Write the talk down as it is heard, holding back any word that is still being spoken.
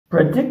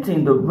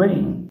Predicting the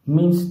rain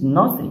means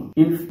nothing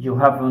if you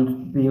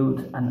haven't built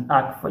an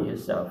ark for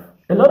yourself.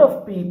 A lot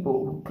of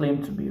people who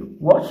claim to be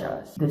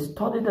watchers, they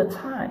study the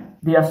time.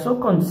 They are so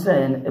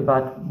concerned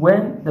about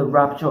when the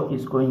rapture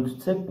is going to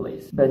take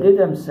place, but they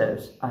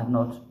themselves are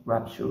not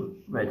rapture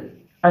ready.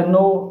 I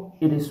know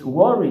it is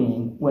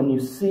worrying when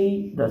you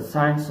see the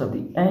signs of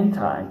the end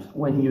times,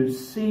 when you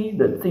see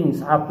the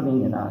things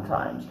happening in our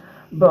times.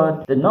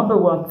 But the number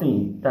one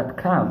thing that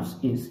counts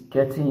is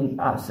getting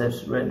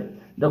ourselves ready.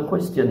 The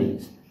question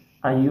is,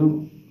 are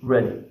you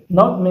ready?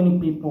 Not many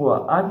people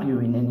are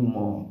arguing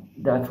anymore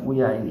that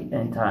we are in the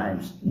end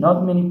times.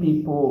 Not many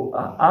people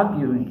are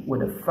arguing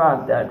with the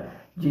fact that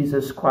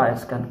Jesus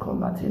Christ can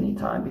come at any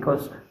time,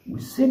 because we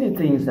see the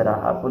things that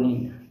are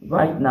happening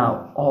right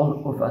now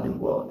all over the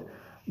world.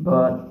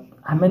 But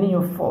how many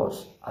of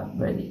us are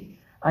ready?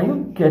 Are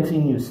you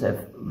getting yourself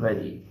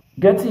ready?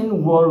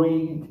 Getting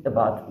worried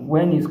about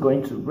when it's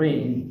going to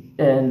rain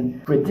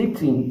and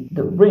predicting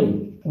the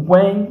rain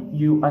when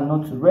you are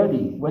not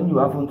ready, when you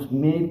haven't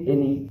made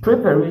any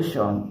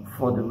preparation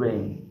for the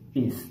rain,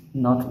 is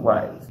not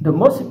wise. The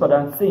most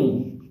important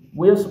thing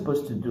we're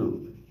supposed to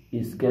do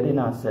is getting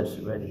ourselves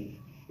ready.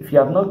 If you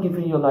have not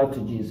given your life to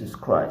Jesus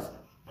Christ,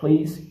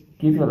 please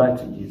give your life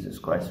to Jesus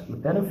Christ,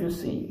 repent of your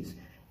sins,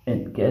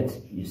 and get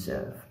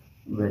yourself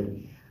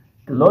ready.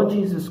 The Lord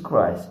Jesus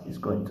Christ is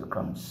going to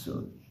come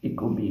soon. It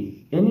could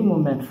be any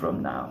moment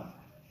from now.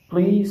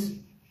 Please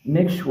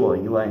make sure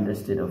you are in the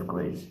state of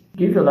grace.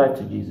 Give your life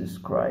to Jesus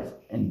Christ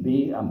and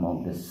be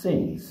among the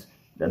saints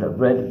that are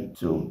ready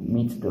to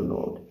meet the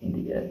Lord in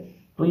the air.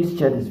 Please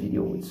share this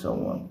video with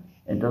someone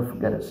and don't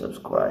forget to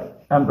subscribe.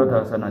 I'm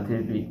Brother Hosanna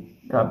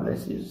TV. God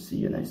bless you. See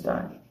you next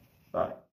time. Bye.